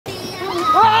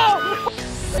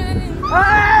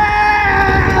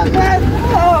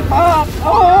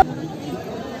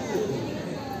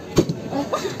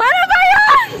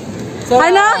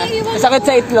Ano? Sakit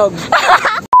sa itlog.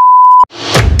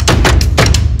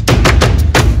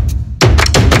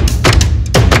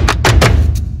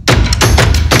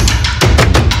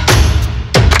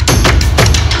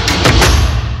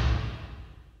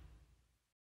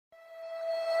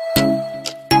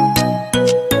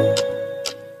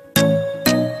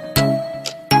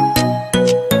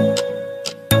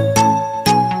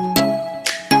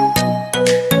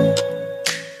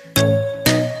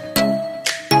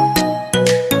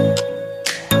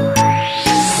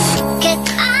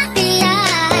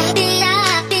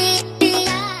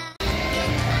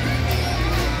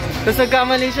 Tapos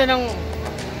nagkamali siya ng...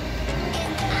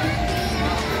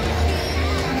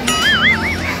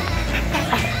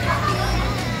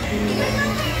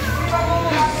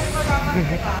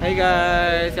 Hey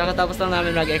guys! Kakatapos lang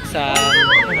namin mag-exam.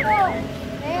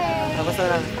 Tapos na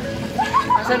lang.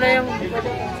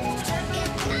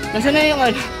 Nasaan na yung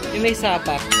ano? Yung may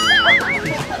sapak.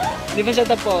 Di ba siya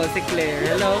tapos? Si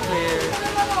Claire. Hello Claire.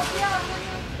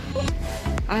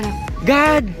 Ano?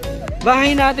 God!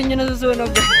 Bahay natin yun na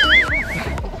susunog.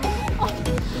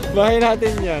 Bahay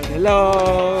natin yan. Hello!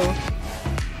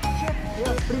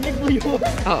 Prinig mo yun.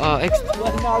 Oo, extra.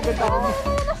 Nagod ako.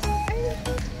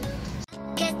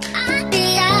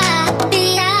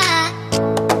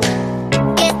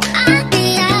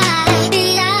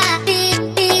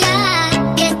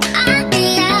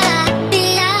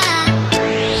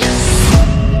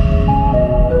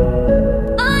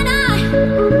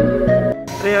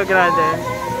 Rio Grande.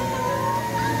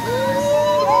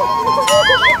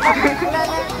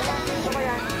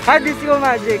 Disco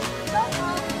Magic.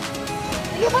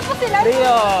 Lipat pa sila.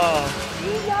 Rio.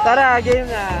 Tara,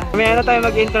 game na. May ano tayo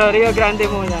mag-intro. Rio Grande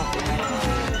muna.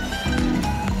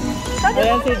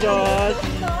 Ayan si Josh.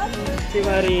 Si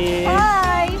Marie.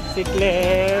 Hi. Si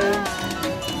Claire.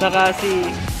 Saka si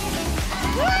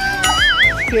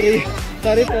Rio.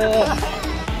 Sorry po.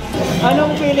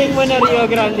 Anong feeling mo na Rio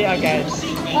Grande agad?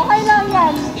 Okay lang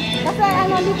yan. Kasi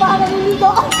ano, hindi pa ako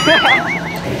naliligo.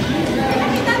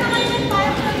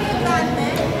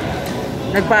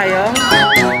 Nagpayong?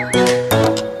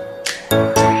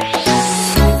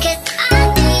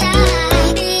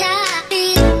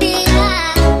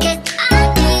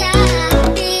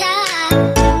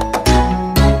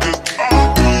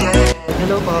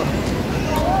 Hello po.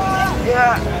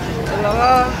 Yeah. Hello.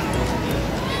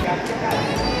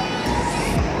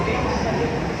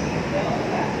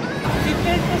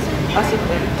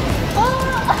 Seatbelt.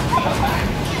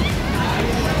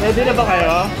 Ready na ba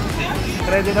kayo?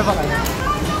 Ready na ba kayo?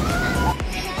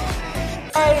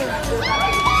 Ay!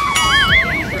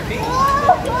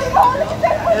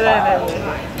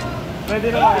 Ready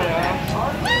na ba kayo?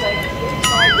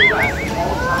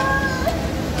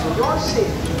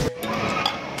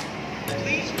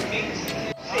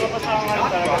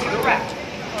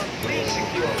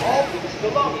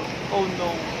 Oh no!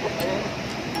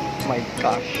 Oh my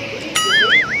gosh!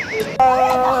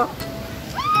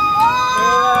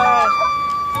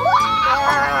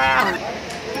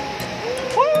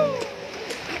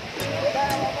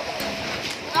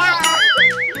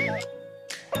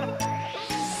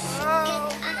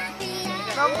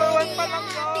 Number 1 pa lang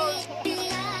yun!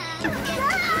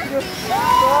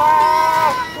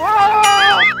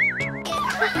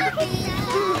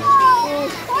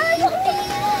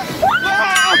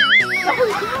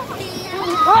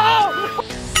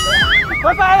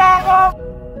 Masala ako!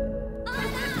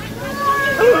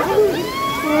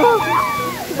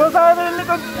 Masala yung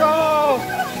likod ko!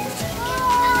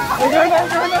 Ikaw na!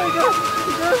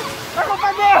 Ako pa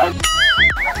din!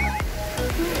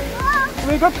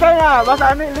 Umikot ka na!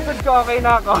 Masala yung likod ko, okay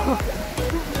na ako.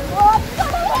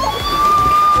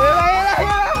 Yala!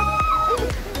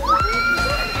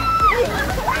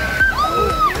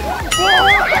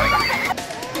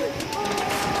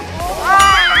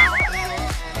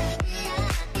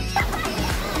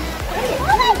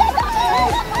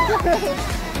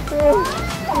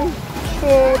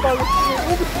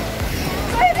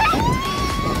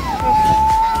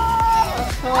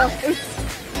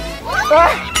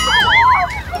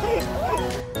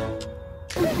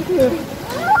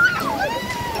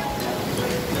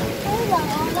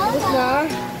 Tapos na?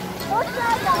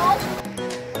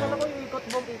 Akala ko yung ikot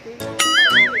mo, Kiki.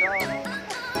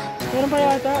 Meron pa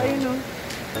yata, ayun o.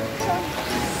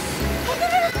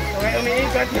 Okay,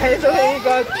 umiikot guys,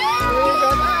 umiikot.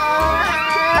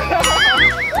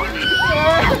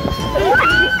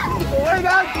 Oh my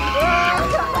God!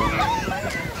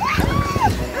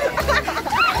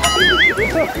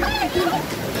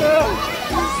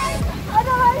 Ano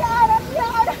ba yan?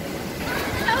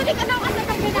 Nauli ka na kasi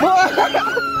kami na.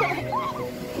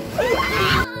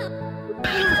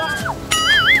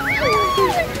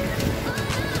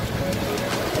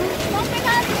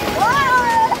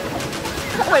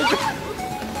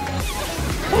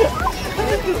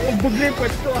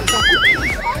 Buglipot ko.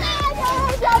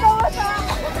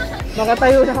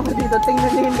 Nakatayo na ako dito. Tingnan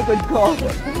niyo yung likod ko.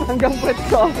 Hanggang puwet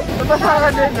ko. Napasa ka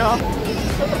din, no?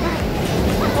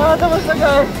 Tapos na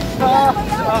guys.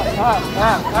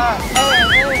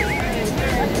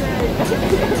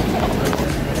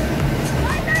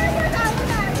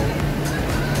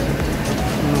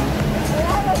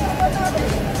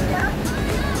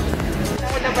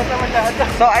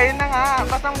 So ayun na nga,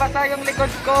 basang-basa yung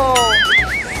likod ko.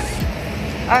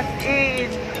 As in,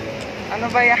 ano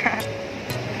ba yan?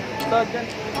 So dyan.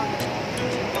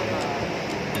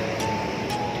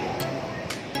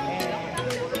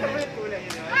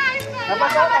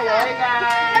 Nabasa kayo?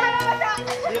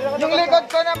 Yung likod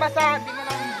ko na basa, hindi mo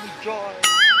nang video.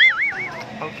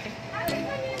 Okay.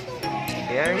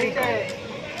 There we go.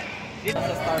 Dito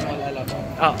sa Star Mall, alam mo?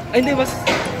 Oh, hindi, mas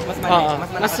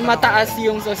mataas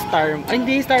yung sa Star Mall.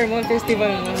 Hindi, Star Mall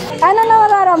Festival mo. Ano na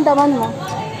mararamdaman mo?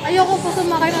 Ayoko po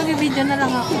sumakay, mag-video na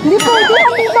lang ako. Hindi pwede,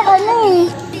 andito ka na eh.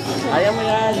 Ayaw mo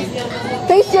yan.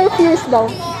 Face your fears daw.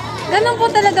 Ganun po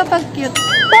talaga pag cute.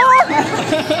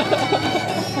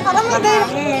 Parang may gaya.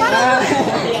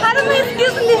 Parang may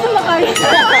excuse hindi sumakay.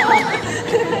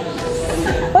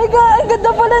 Ay, ang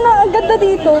ganda pala na. Ang ganda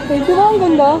dito. Di ba ang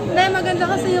ganda? Hindi,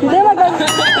 maganda kasi yung... Hindi, maganda.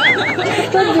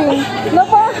 Sabi. Wala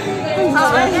pa.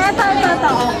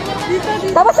 Ito.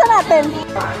 Tapos na natin.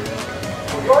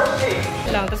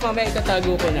 Lang, tapos mamaya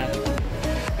itatago ko na.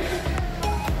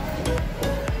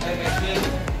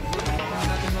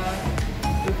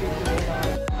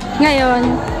 Ngayon,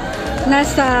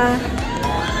 nasa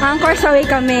Anchor's Away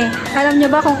kami. Alam nyo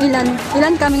ba kung ilan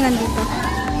kaming nandito?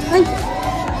 Ay!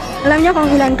 Alam nyo kung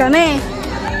ilan kami?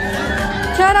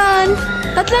 Charan!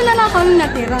 3 na lang kami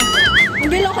natira.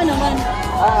 Hindi lang ka naman.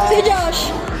 Si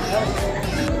Josh!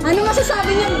 Ano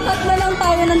masasabi niyo? 3 lang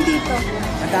tayo nandito.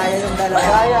 Madaya yung dalawa.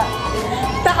 Madaya.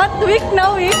 Takat week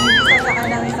na week.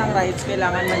 Sasakay ng isang rides,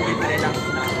 kailangan manlibre lang.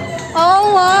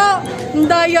 Oo nga. Ang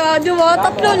daya, di ba?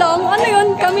 3 lang. Ano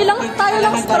yun? Kami lang, tayo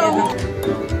lang strong.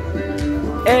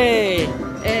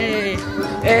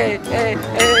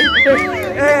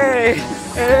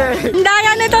 Ang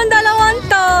daya nitong dalawang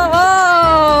to.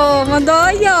 Oh,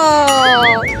 madaya.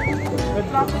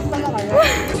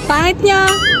 Pangit niya.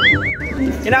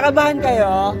 Kinakabahan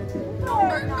kayo?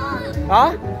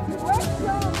 Ha?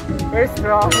 First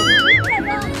round.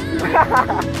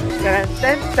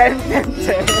 Ten.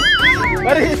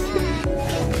 What is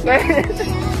that?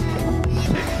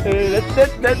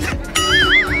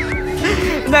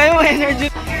 Dahil mo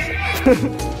energy.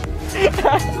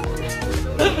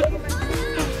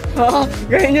 Oo,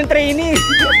 ganyan yung training.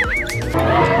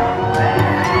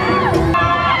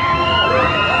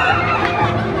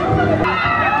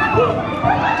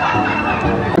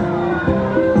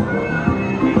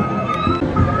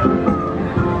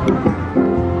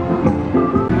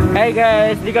 Hi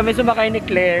guys, di kami sumakay ni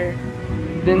Claire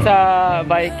dun sa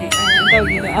biking.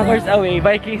 Hours away,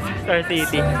 biking sa Star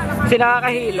City. Kasi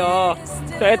nakakahilo.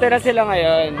 So ito na sila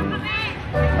ngayon.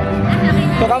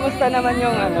 So kamusta naman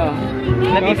yung ano?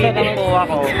 Nabibiti po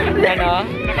ako. Ano?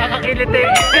 Nakakakilit eh.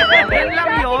 Yan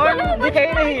lang yun? Hindi kayo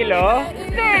nahilo?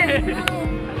 Hindi.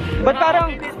 Ba't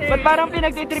parang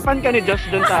pinagtitripan ka ni Josh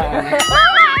dun sa ano?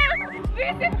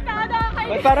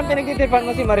 Ba't parang pinagtitipan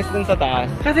mo si Maris dun sa taas?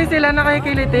 Kasi sila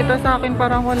nakikilit dito sa akin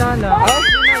parang wala lang. Oh,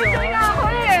 Enjoy na ako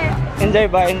eh. enjoy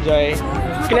ba? Enjoy?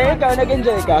 Claire, ikaw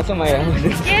nag-enjoy ka? Sumaya mo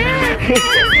dun.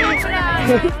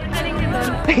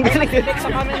 Ang galing ko dun.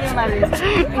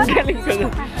 Ang galing ko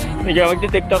dun. Sige,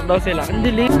 magti-tiktok daw sila. Ang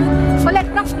dilim. Ulit,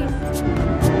 practice.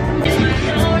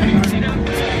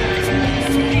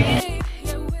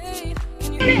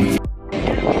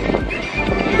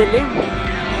 Ang dilim.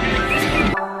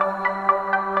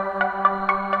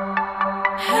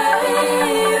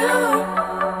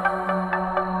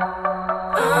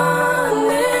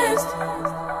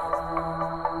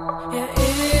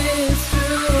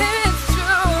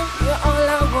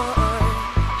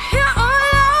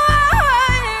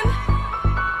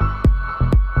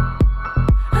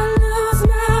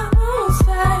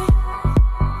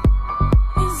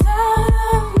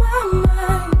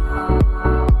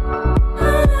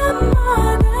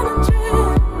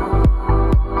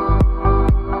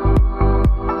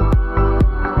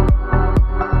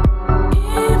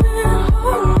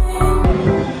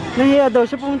 Nahiya daw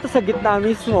siya pumunta sa gitna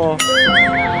mismo.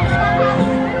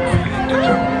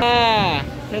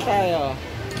 Saan tayo?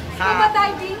 Scuba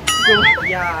diving?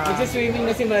 Yeah. Magsiswimming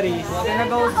na si Maris. We're gonna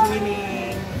go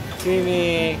swimming.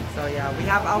 Swimming. So yeah, we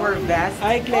have our vest.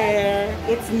 Hi Claire.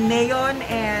 It's neon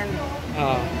and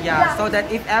Oh. yeah, so that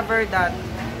if ever that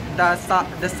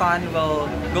the sun will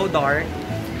go dark,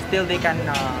 still they can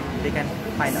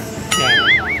find us.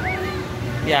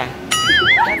 Yeah.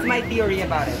 That's my theory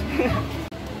about it.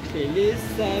 Feliz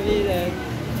Navidad.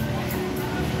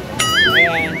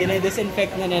 Ayan,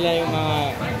 dinidisinfect na nila yung mga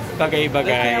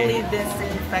bagay-bagay. Literally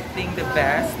disinfecting the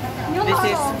best.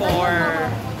 This is for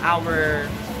our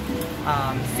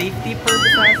safety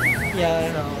purposes. Yeah.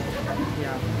 So,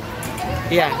 yeah.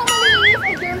 Yeah. Kung malilinis,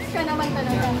 ay germs ka naman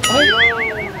talaga. Ay!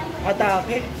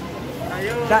 Atake?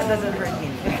 That doesn't hurt me.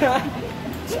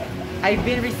 I've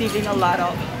been receiving a lot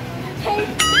of...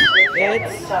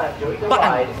 It's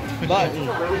button. button.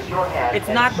 It's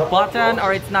not button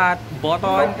or it's not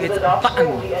button, it's button.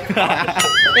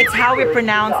 It's how we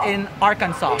pronounce in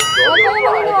Arkansas. Huwag kayo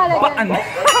maniniwala dyan. Button.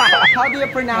 How do you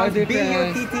pronounce How do you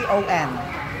pronounce? B-U-T-T-O-N?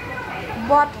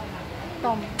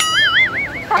 Bottom.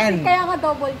 Kasi N. kaya nga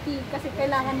double T kasi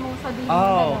kailangan mong sabihin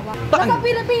Oh. yung dalawa. Nasa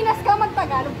Pilipinas ka,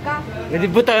 magtagalog ka. Hindi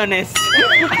butones.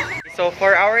 So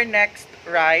for our next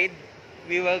ride,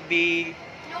 we will be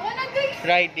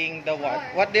riding the what?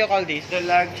 What do you call this? The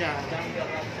Lagja.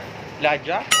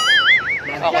 Lagja?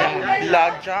 Okay,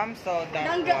 log jump. So that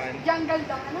Jungle, one. jungle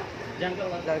daw, ano? Jungle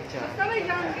Lagja. Basta may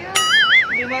jungle.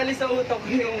 Hindi mali sa utak ko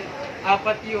yung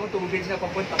apat yung tubig na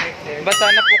papunta kay Claire. Basta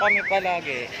na po kami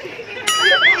palagi.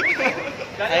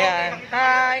 Ayan.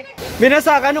 Hi!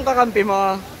 Binasa ka nung kakampi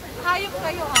mo. Hayop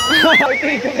kayo ha. Ito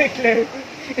yung kay Claire.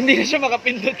 Hindi na siya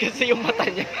makapindot kasi yung mata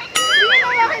niya. Hindi mo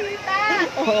makikita.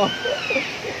 Oo.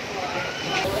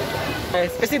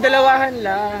 Yes, kasi dalawahan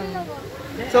lang.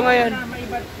 So ngayon,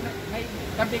 May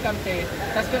kampi-kampi.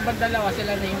 Tapos kapag dalawa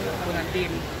sila na yung unang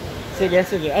team. sige.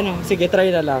 Sige, try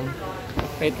na lang.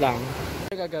 Wait lang.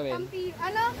 Ano gagawin?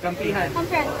 Ano? Kampihan.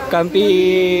 Kampihan.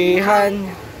 Kampihan.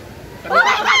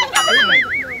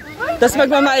 Tapos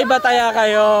magmamaiba-taya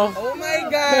kayo. Oh my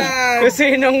God! Kung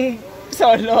sinong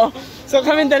solo. So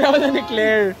kami dalawa na ni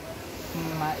Claire.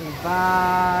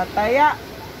 Maiba taya.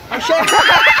 Oh, shit!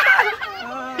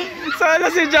 Solo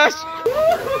si Josh.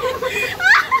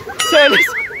 Solo si...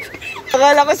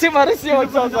 Akala ko si Maris yung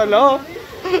magsosolo.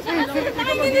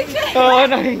 Nakikinig siya. Oo,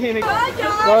 nakikinig.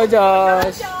 Go,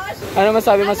 Josh. Ano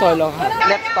masabi mo solo?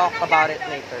 Let's talk about it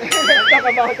later. Let's talk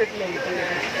about it later.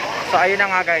 So ayun na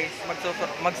nga guys,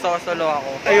 magsosolo ako.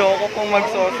 Ayoko pong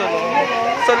magsosolo.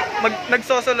 So,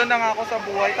 nagsosolo na nga ako sa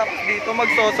buhay, tapos dito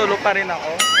magsosolo pa rin ako.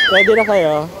 Ready na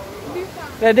kayo?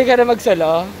 Ready ka na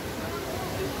magsolo?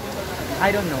 I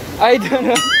don't know. I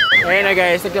don't know. Ayun na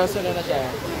guys, nagsosolo na siya.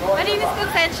 Malinis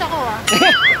konsensya ko ah.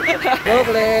 Go,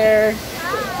 Claire!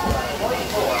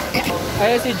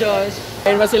 Ayun si Josh.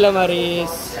 Ayun ba sila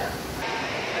Maris?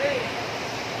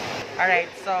 Alright,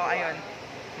 so ayun.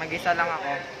 Mag-isa lang ako.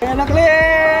 Ayun na, Claire!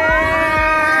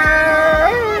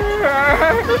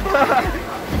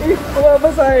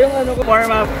 Bumabasa yung ano ko. Warm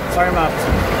up.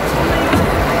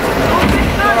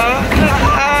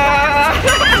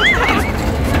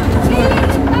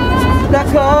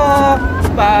 Dako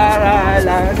para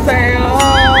lang sa'yo.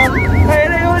 Ay,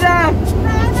 Laguna!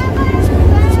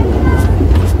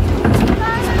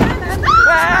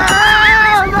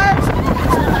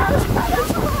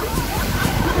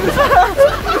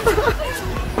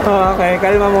 Okay,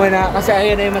 kalma muna kasi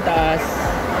ayun na yung mataas.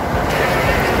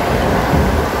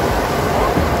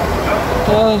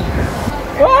 Oh.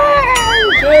 Wow!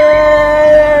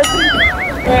 Shit!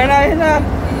 Ayun na.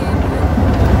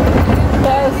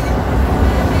 Taas.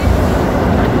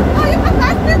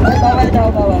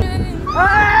 Bawal.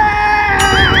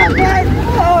 Ah! Guys!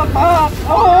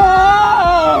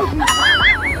 Oh!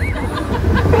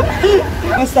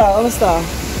 Kamusta?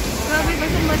 Grabe,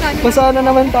 basang-basa niyo. Basa na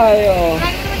naman tayo.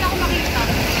 Lagi naman ako makita.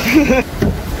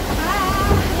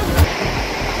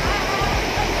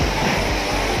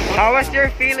 How was your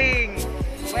feeling?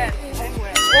 Wet. I'm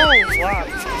wet. Oh, wow.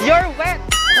 You're wet!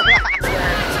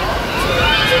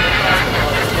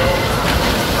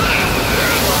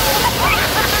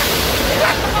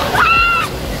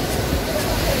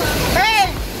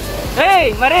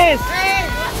 Hey, Maris!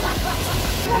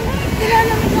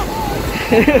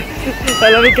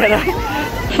 Palamig ka na.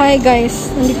 Hi guys,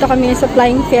 nandito kami sa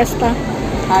Flying Fiesta.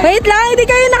 Wait lang, hindi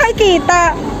kayo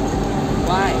nakikita.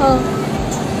 Why? Oh.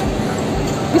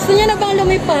 Gusto niyo na bang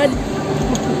lumipad?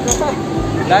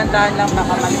 Dahan-dahan lang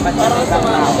baka malipad sa ibang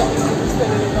tao.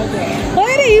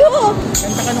 Hoy, Rio!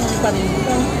 Ganda ka nung liparin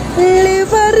mo.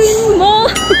 Liparin mo!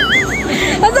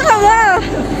 Asa ka ba?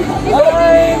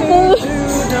 Oh.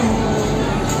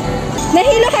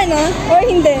 Nahilo ka na? O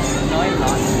hindi? No, I'm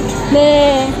not.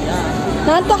 Ne.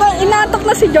 Inaantok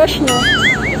na si Josh, no?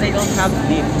 Because I don't have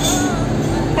sleep.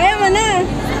 Kaya mo na.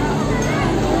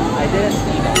 I didn't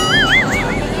sleep.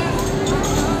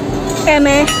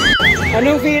 Eme.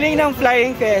 Anong feeling ng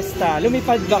Flying Fiesta?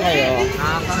 Lumipad ba kayo?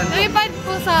 Lumipad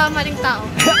po sa maling tao.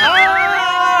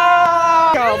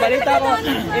 Ikaw, balita ko,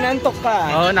 inantok ka.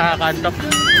 Oo, nakakantok.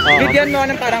 Bigyan mo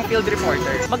ng parang field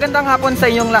reporter. Magandang hapon sa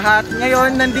inyong lahat.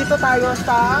 Ngayon, nandito tayo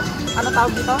sa, ano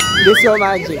tawag dito? Disco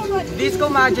Magic. Disco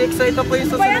Magic. So ito po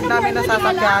yung susunod namin na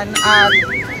sasakyan. At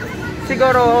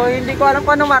siguro, hindi ko alam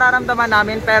kung anong mararamdaman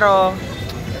namin, pero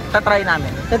tatry namin.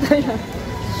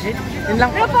 Yun lang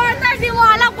po. Reporter, di mo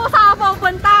alam kung saan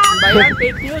pupunta. Bayan,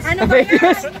 fake news. Ano ba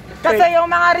yan? Kasi yung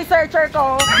mga researcher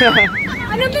ko,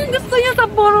 Ano ba yung gusto niyo sa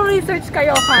puro research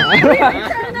kayo, ha?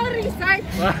 Research na research.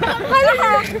 Wala ka,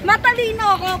 matalino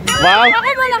ako. Wow. Ako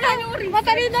malaki yung research.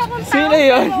 Matalino akong tao. Sino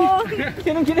yun?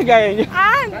 Sinong ginagaya niyo?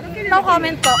 No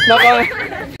comment po.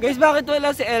 Guys, bakit wala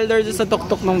si Elder sa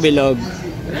tuktok ng bilog?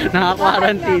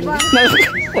 Naka-quarantine.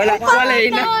 Wala na.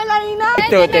 Wala na.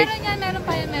 Tutik. Meron yan, meron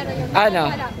pa yan, meron yan. Ano?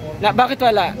 Bakit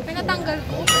wala? Pinatanggal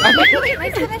ko. May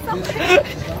stress ako.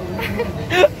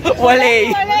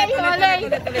 Walay. Walay.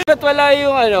 Bakit wala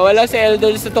yung ano, wala si Elder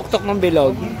sa tuktok ng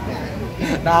bilog?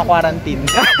 naka-quarantine.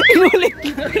 Inulit.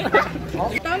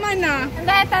 Tama na.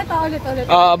 Hindi, ito ulit.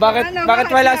 Bakit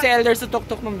wala si Elder sa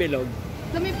tuktok ng bilog?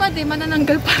 Lumipad eh,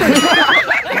 manananggal pa.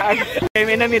 Okay,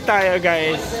 may namit tayo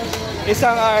guys.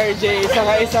 Isang RJ,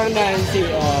 isang Nancy.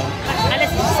 Alas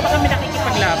 6 pa kami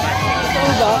nakikipaglaban.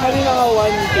 Ito ba? Kanina nga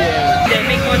 1 p.m. Hindi,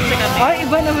 may kotse kami. Ay,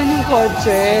 iba naman yung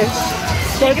kotse.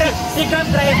 Si Grab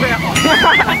driver ako.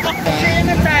 Share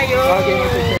na tayo. Okay,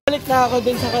 balik na ako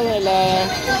dun sa kanila.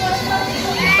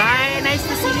 Bye, nice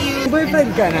to see you.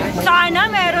 Boyfriend ka na? Sana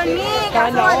meron ni. Kaso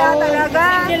Sana wala all. talaga.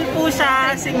 Single po siya,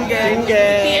 single.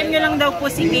 PM nyo lang daw po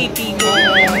si KP mo.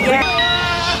 Yeah.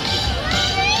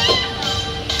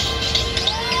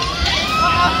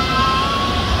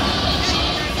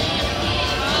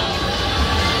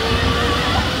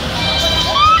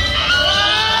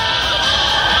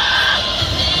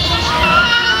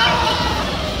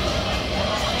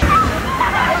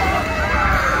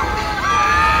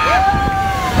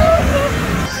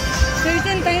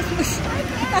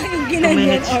 Tayong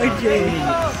ginanyan, RJ.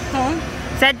 Ha?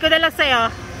 Send ko na lang sa'yo.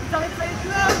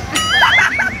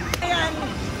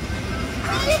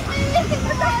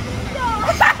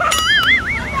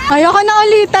 Ayoko na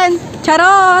ulitin.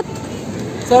 Charot!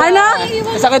 So, Ano?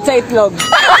 Sakit sa itlog.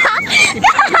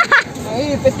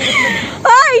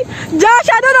 Ay! Josh,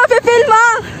 ano na pipil mo?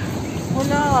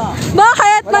 Wala.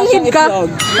 Bakit? Wala Manghid siyang ka? itlog.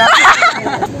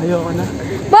 Ayoko na.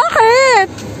 Bakit?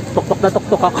 Tuktok na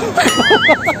tuktok ako.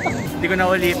 Hindi ko na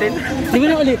ulitin. Hindi mo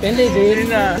na ulitin, Lady.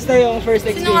 Basta yung first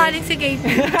experience. Sinungaling si Kate.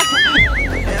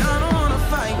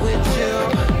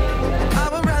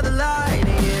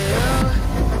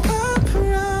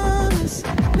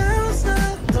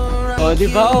 Oh, di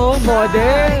ba? Oh,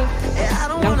 model.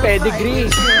 Yung pedigree.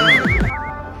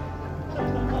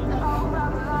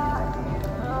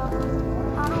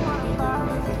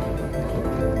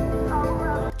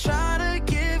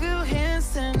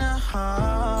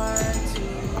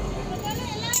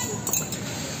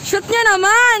 Shoot nyo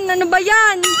naman! Ano ba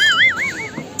yan?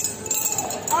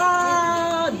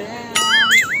 Oh, damn.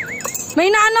 May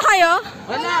naano kayo?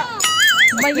 Wala.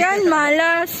 Ba yan?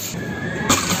 Malas.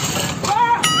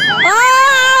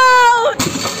 Oh!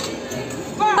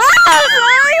 Ah!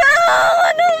 Sayang!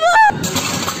 Ano ba?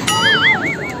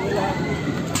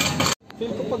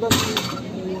 Feel ko pag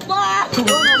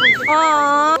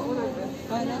Ah!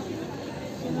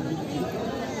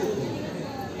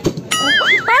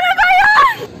 Ano ba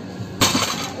yan?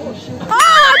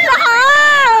 Ah!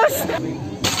 Taas!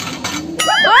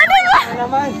 Ano ba?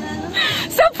 naman.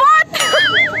 Sapot!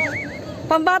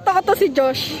 Pambato ko to si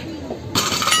Josh.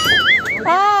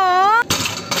 Ah!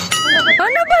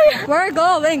 Ano ba yan? We're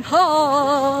going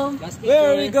home. Where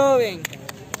are we going?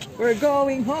 We're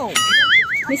going home.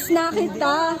 Miss na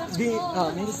kita.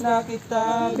 Miss na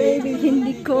kita, baby. Baby,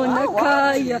 hindi ko na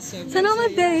kaya. Sana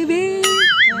naman, baby.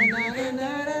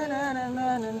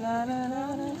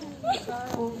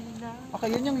 Okay,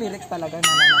 yun yung lyrics talaga.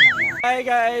 Hi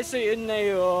guys, so yun na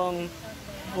yung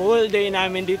full day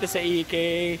namin dito sa EK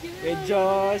with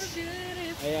Josh.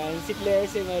 Ayan, si Claire,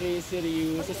 si Marie, si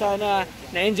Ryu. So sana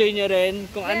na-enjoy nyo rin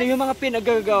kung ano yung mga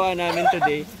pinagagawa namin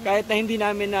today. Kahit na hindi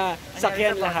namin na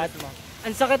sakyan lahat.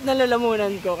 Ang sakit na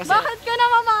lalamunan ko kasi Bakit ka na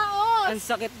mamaos? ang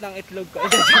sakit ng itlog ko.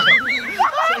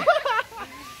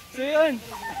 So yun,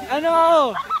 ano ako,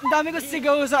 ang dami ko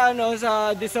sigaw sa sa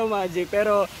Disco Magic,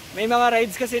 pero may mga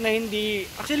rides kasi na hindi,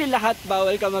 actually lahat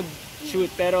bawal ka mag-shoot,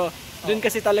 pero dun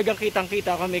kasi talagang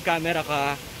kitang-kita ka, may camera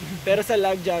ka. Pero sa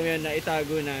log jam yun, na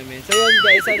itago namin. So yun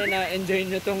guys, sana na-enjoy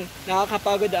nyo tong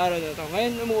nakakapagod na araw na to.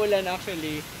 Ngayon umuulan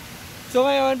actually. So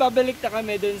ngayon, babalik na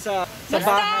kami dun sa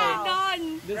bahay.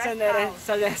 Dun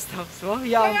sa rest house. Wow,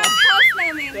 yaman. Kaya house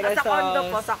namin. Sa rest Sa condo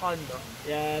house. po, sa condo.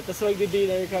 Yeah, tapos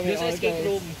magdi-dinner kami. Doon sa all escape guys.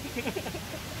 room.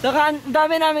 Saka ang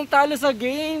dami naming talo sa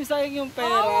game. Sayang yung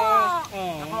pera. Oo.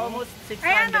 Almost 600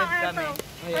 Ayan o, kami. ito.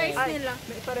 Price nila.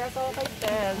 May parehas ako kay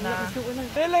Stella.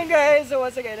 Yun lang guys. So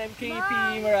once again, I'm KP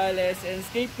Morales. And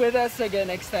escape with us again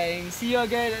next time. See you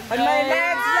again On my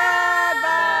next vlog!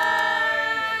 Bye!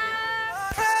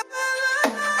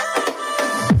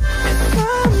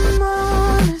 I'm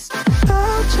honest,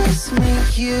 I'll just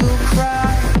make you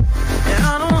cry. And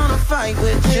I don't wanna fight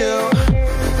with you.